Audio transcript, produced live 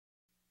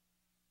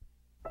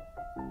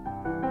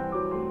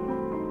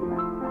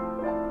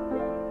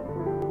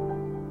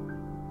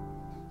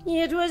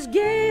It was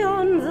gay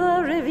on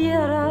the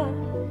Riviera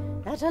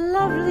at a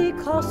lovely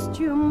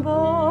costume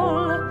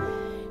ball.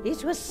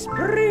 It was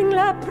spring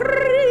la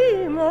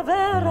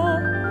primavera.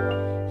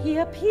 He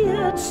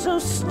appeared so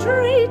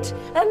straight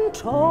and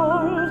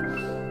tall.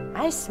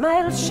 I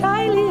smiled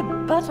shyly,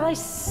 but I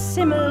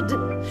simmered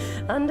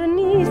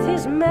underneath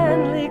his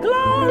manly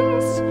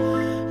glance,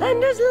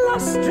 and his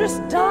lustrous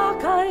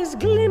dark eyes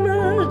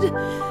glimmered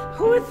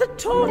with the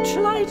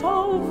torchlight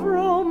of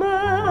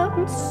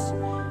romance.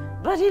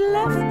 But he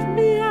left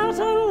me at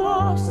a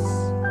loss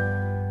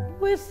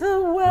with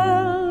the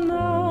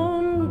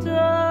well-known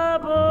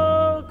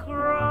double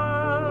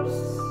cross.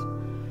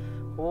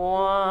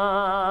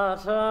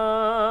 What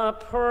a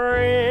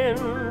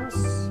prince!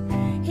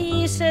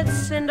 He said,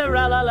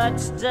 Cinderella,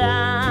 let's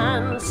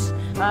dance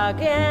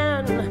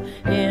again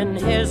in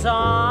his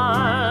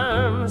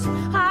arms.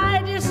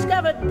 I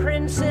discovered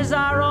princes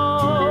are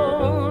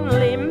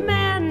only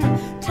men,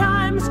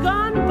 time's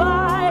gone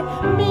by.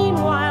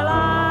 Meanwhile,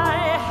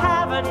 I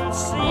haven't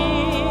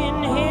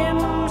seen him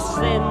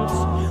since.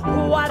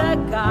 What a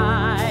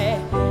guy,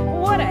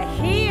 what a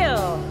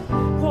heel,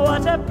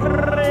 what a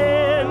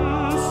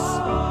prince.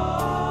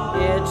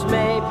 It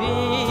may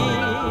be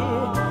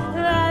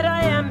that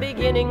I am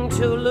beginning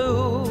to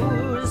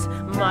lose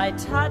my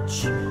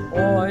touch,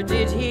 or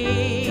did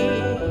he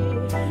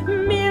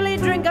merely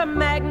drink a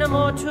magnum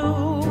or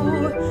two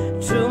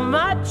too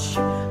much?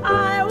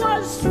 I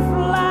was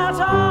flat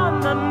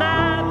on the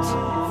mat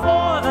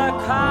for the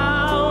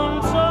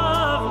count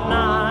of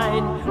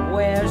 9.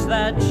 Where's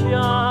that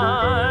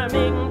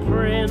charming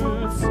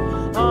prince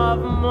of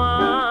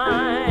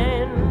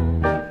mine?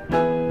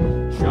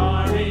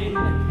 Charming.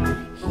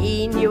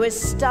 He knew his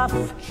stuff.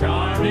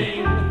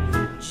 Charming.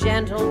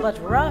 Gentle but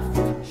rough.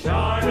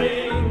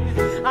 Charming.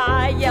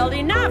 I yelled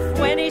enough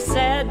when he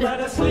said, Let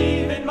us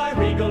leave in my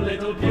regal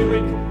little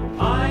Buick.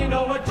 I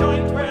know a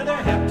joint where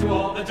they're hep to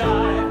all the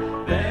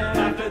jive. Then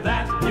after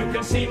that you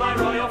can see my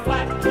royal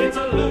flat. It's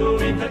a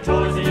Louis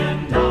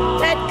Vuitton dive.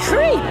 That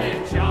creep!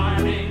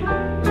 Charming.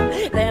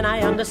 Then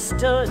I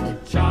understood.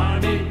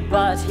 Charming.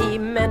 But he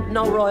meant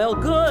no royal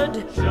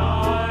good.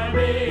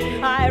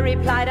 Charming. I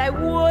replied I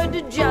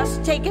would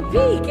just take a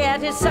peek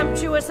at his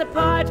sumptuous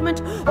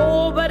apartment.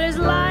 Oh, but his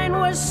line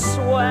was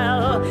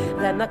swell.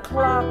 Then the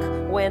clock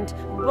went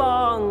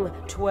bong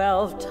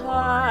 12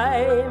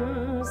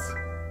 times.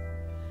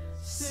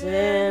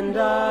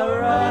 Cinderella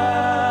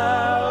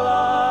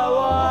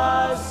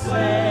was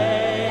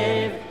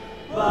saved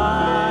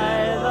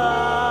by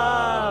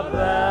the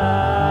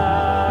bell.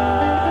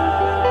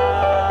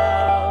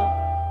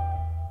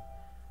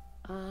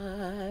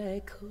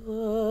 I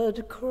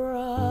could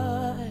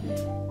cry.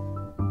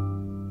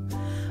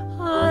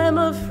 I'm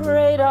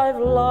afraid I've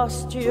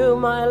lost you,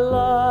 my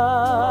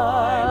lucky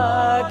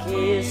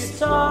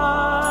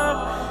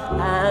star,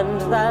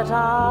 and that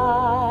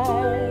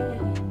I,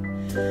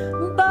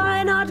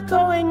 by not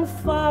going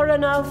far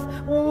enough,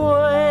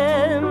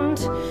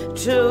 went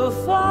too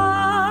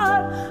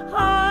far.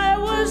 I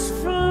was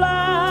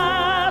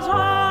flat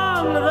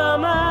on the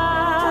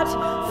mat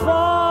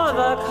for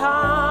the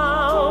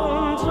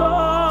count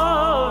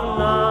of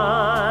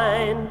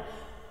 9.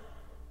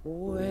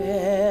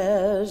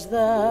 Where's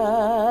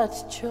that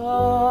charming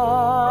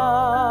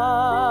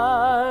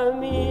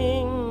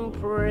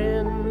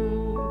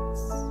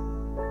prince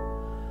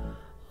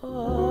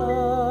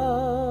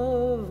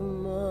of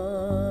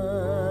mine?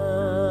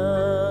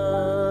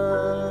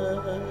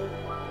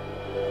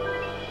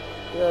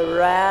 The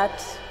rat